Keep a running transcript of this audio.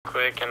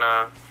quick and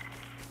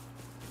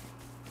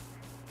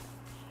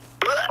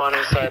spawn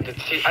inside the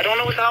T. I don't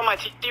know what the hell my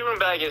T room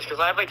bag is because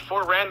I have like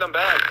 4 random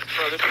bags.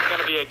 So this is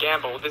gonna be a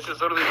gamble. This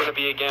is literally gonna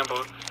be a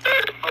gamble.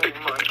 Oh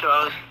my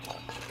god.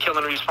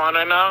 Killing respawn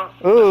right now.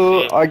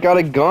 Ooh, I got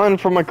a gun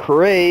from a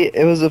crate.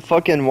 It was a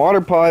fucking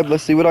water pipe.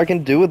 Let's see what I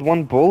can do with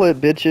 1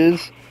 bullet,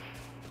 bitches.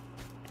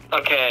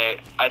 Okay,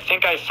 I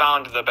think I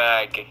found the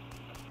bag.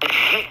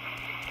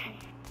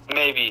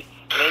 Maybe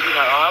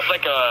not. I'll have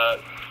like a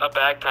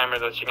bag timer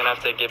that you're gonna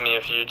have to give me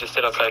if you just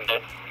sit outside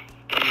there.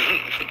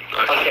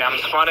 Okay, I'm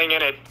spawning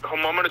in it.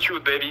 Moment of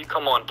truth, baby.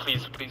 Come on,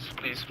 please.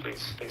 Yes!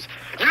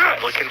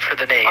 Looking for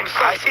the name. I'm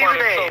so smart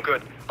and so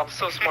good. I'm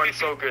so smart and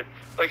so good.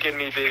 Look at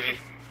me, baby.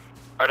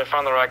 Alright, I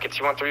found the rockets.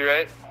 You want 3,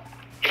 right?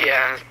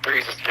 Yeah,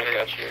 3's just I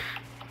got you.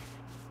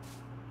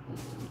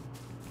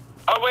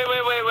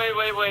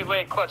 Oh,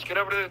 wait. Clutch, get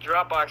over to the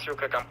drop box real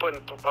quick. I'm putting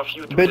a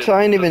few through Bitch,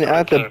 I ain't even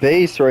at the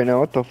base right now.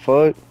 What the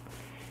fuck?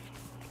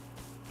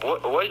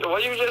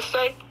 What you just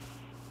say?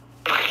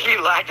 He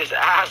lagged his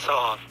ass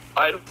off.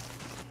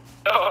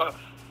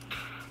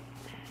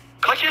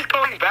 Clutch is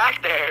going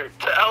back there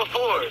to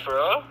L4. For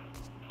real?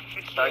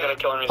 I gotta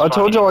kill him. I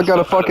told y'all I got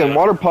a fucking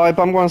water pipe.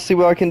 I'm gonna see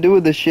what I can do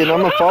with this shit.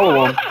 I'm gonna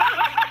follow him.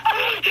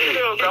 He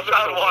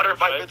found water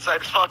pipe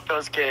inside. Fuck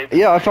those kids.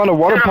 Yeah, I found a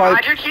water pipe.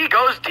 Imagine he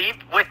goes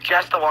deep with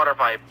just the water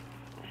pipe.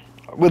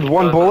 With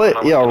 1 bullet?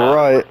 Yeah,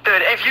 right.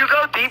 Dude, if you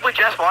go deep with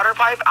just water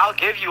pipe, I'll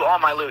give you all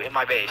my loot in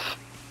my base.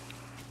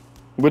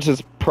 Which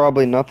is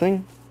probably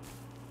nothing.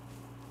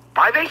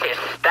 My base is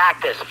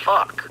stacked as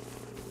fuck.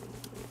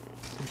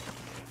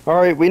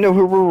 Alright, we know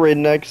who we're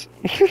raiding next.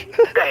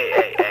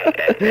 Hey.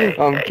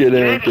 I'm kidding.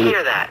 You didn't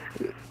hear that.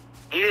 You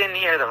didn't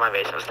hear that my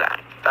base was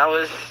stacked. That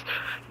was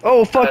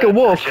Oh, fuck a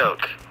wolf. a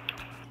joke.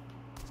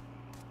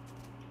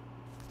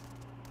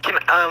 Can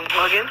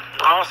plug in?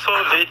 Also,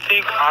 they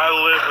think I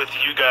live with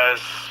you guys.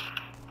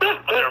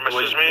 They're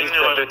messaging me.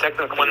 They're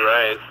technically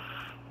right.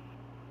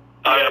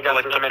 Yeah, I got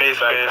like the base.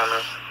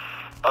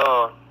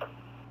 Oh,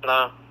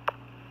 no.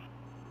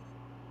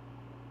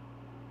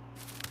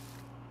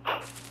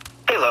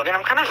 Hey Logan,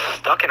 I'm kind of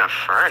stuck in a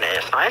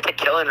furnace. I have to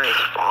kill and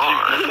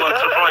respawn.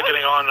 Flex are probably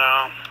getting on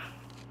now.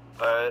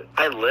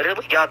 I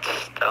literally got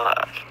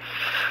stuck.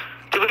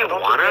 Do we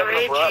want to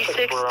raid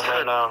G6?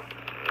 Right now.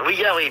 We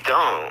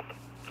don't.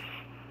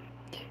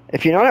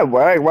 If you're not at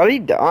work, why do you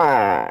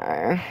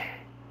die?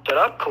 Shut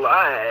up,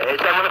 Clutch. I'm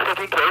gonna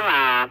fucking kill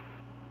you.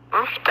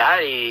 Oh,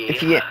 Daddy.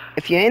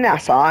 If you ain't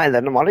outside,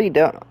 then what are you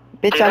doing?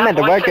 Bitch, Dude, I'm at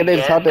the work. It is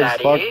again, hot as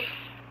fuck. Daddy.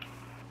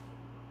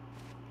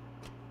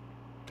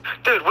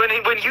 Dude, when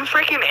you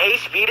freaking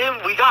ace beat him,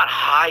 we got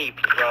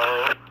hyped,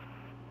 bro.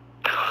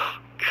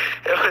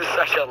 It was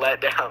such a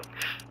letdown.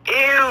 Ew,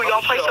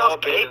 y'all placed y'all's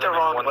gate the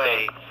wrong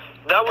way.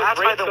 That was That's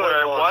why the Raytor,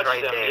 I windmill's watched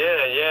right him.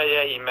 there.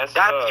 Yeah, he messed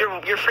up.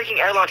 Your freaking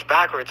airlock's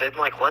backwards. I'm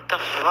like, what the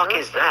fuck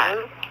is that?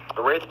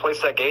 Wraith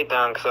placed that gate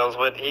down because I was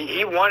with.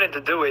 He wanted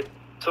to do it,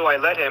 so I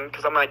let him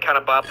because I'm like kind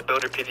of Bob the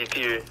Builder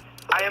PvP.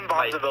 I am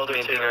Bob the Builder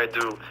main too. thing I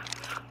do.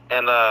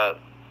 And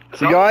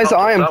You guys,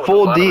 I am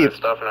full deep.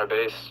 Stuff in our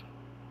base.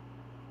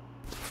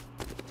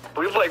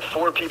 We have like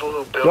 4 people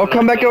who build. Y'all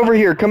come back over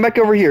here. Come back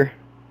over here.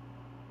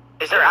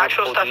 Is there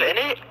actual stuff in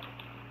it?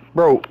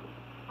 Bro.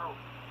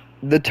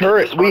 The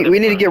turret. We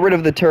need to get rid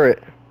of the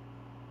turret.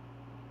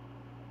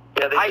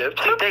 Yeah,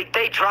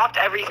 They dropped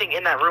everything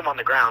in that room on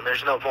the ground.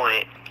 There's no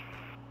point.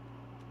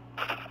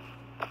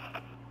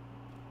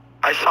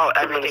 I saw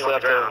everything on the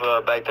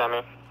ground. Bag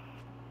timer.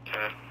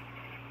 Okay.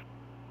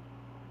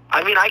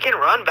 I mean, I can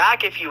run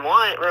back if you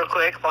want, real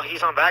quick, while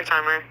he's on bag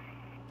timer.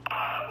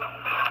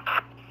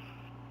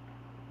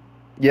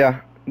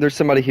 Yeah, there's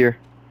somebody here.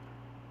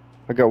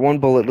 I got 1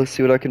 bullet. Let's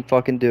see what I can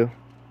fucking do.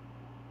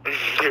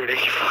 Dude,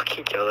 if you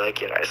fucking kill that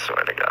kid, I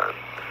swear to God.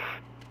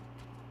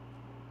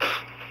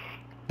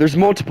 There's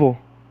multiple.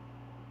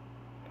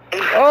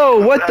 Oh,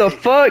 what the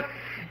fuck?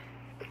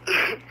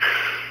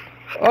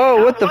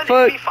 Oh, what the fuck?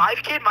 That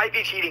MP5 kid might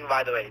be cheating,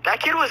 by the way. That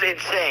kid was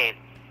insane.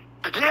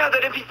 Yeah,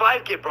 that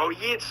MP5 kid, bro.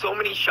 He had so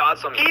many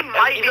shots on me. He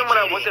might even be when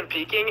I cheating. wasn't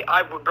peeking,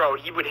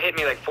 he would hit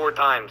me like 4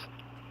 times.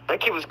 That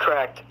kid was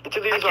cracked. It's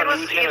either That kid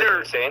was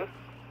insane.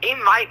 He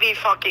might be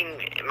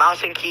fucking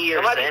mouse and key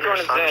or Zen or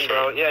some shit.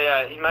 Bro.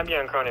 Yeah, he might be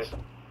on Cronus.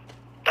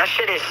 That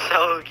shit is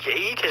so...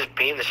 He just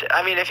beamed the shit.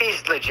 I mean, if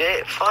he's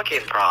legit,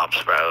 fucking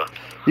props, bro.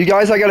 You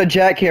guys, I got a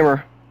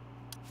jackhammer.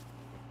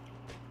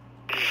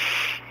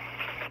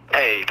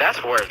 Hey,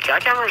 that's worth.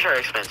 Jackhammers are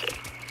expensive.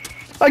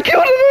 I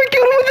killed him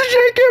with a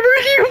jackhammer,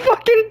 you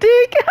fucking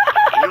dick!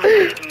 You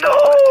did not.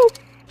 Oh.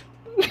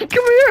 Come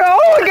here!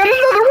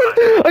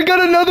 Oh, I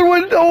got another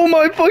one! Oh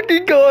my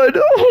fucking god!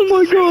 Oh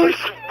my god!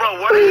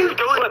 Bro, what are you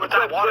doing with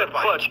that water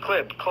pipe?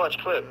 Clutch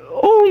clip.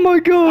 Oh my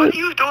god! What are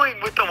you doing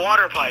with the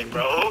water pipe,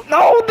 bro?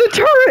 No, the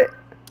turret!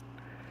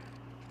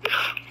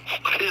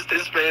 What is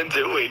this man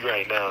doing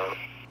right now?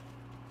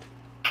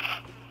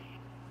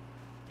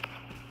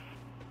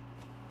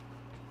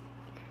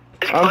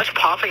 Is Clutch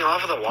popping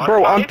off of the water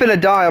Bro, pipe? I'm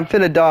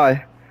finna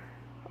die.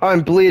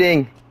 I'm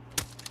bleeding.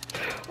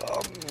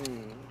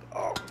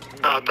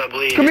 Not the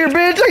bleed. Come here,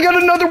 bitch! I got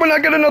another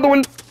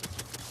one!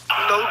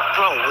 so,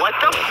 bro, what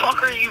the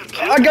fuck are you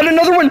doing? I got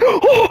another one.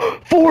 Oh,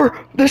 4.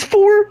 There's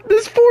 4.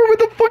 There's 4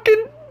 with a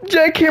fucking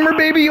jackhammer,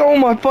 baby. Oh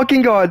my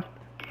fucking god.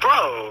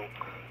 Bro,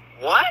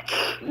 what?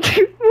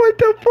 What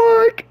the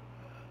fuck?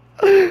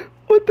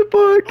 What the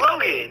fuck?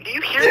 Logan, do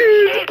you hear Dude.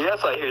 this shit? Yes,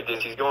 I hear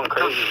this. He's going What the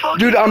crazy. fuck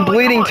Dude, is I'm going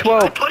bleeding on?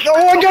 12. Push Oh, my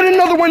I got fucking-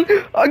 another one. Come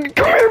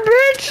here,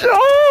 bitch.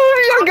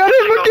 Oh, I got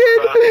him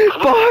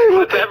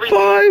again. Clip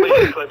everything.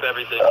 Please 5. clip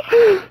everything.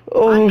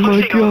 Oh I'm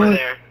my pushing over god.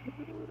 there.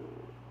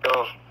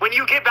 Go. When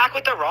you get back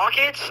with the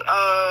rockets,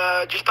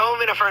 just throw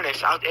them in a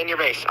furnace out in your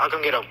base. I'll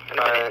come get them in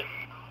a minute. Alright.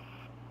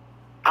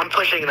 I'm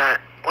pushing that.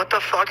 What the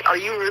fuck? Are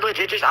you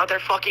legit just out there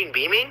fucking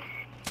beaming?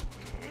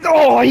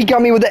 Oh, he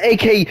got me with the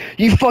AK.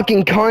 You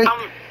fucking cunt.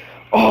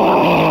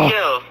 Oh.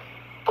 Kill.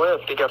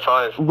 Flip, he got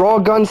 5. Raw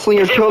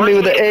gunslinger Is it killed me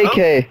with worth the me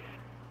to AK.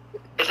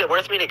 Is it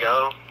worth me to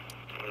go?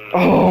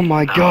 Oh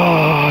my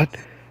god.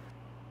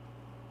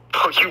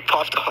 Oh, you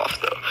popped off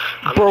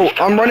though. Bro,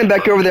 I'm running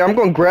back over there. I'm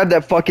gonna grab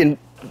that fucking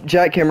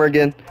jackhammer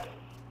again.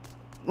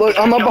 Look,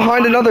 I'm up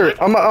behind another.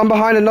 I'm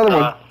behind another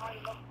one.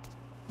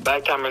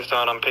 Back timer's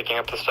done. I'm picking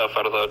up the stuff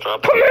out of the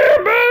drop. Come here,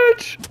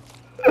 bitch!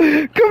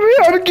 Come here,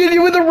 I'm getting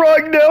you with a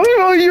rock now.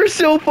 Oh, you're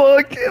so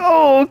fucked.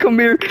 Oh, come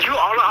here. Did you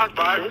all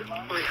Akbar?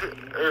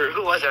 Or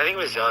who was it? I think it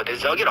was Zoe. Did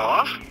Zoe get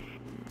off?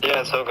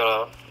 Yeah, so good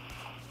off.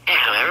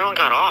 Damn, everyone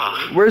got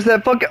off. Where's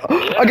that fucking...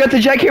 I got the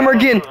jackhammer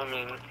again. I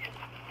mean,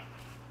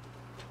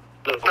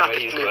 the way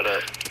he's good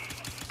at.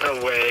 No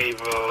way,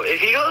 bro. If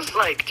he goes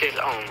like just,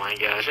 oh my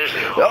gosh, there's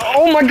no.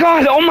 Oh my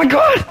god, oh my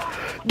god!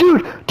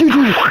 Dude,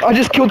 I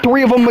just killed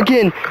 3 of them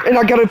again, and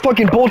I got a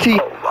fucking bolty.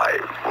 Oh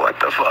my, what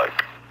the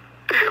fuck?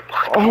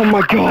 Oh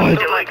my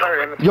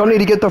god. Y'all need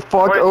to get the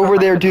fuck over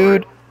there,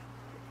 dude.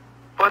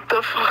 What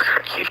the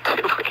fuck are you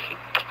doing?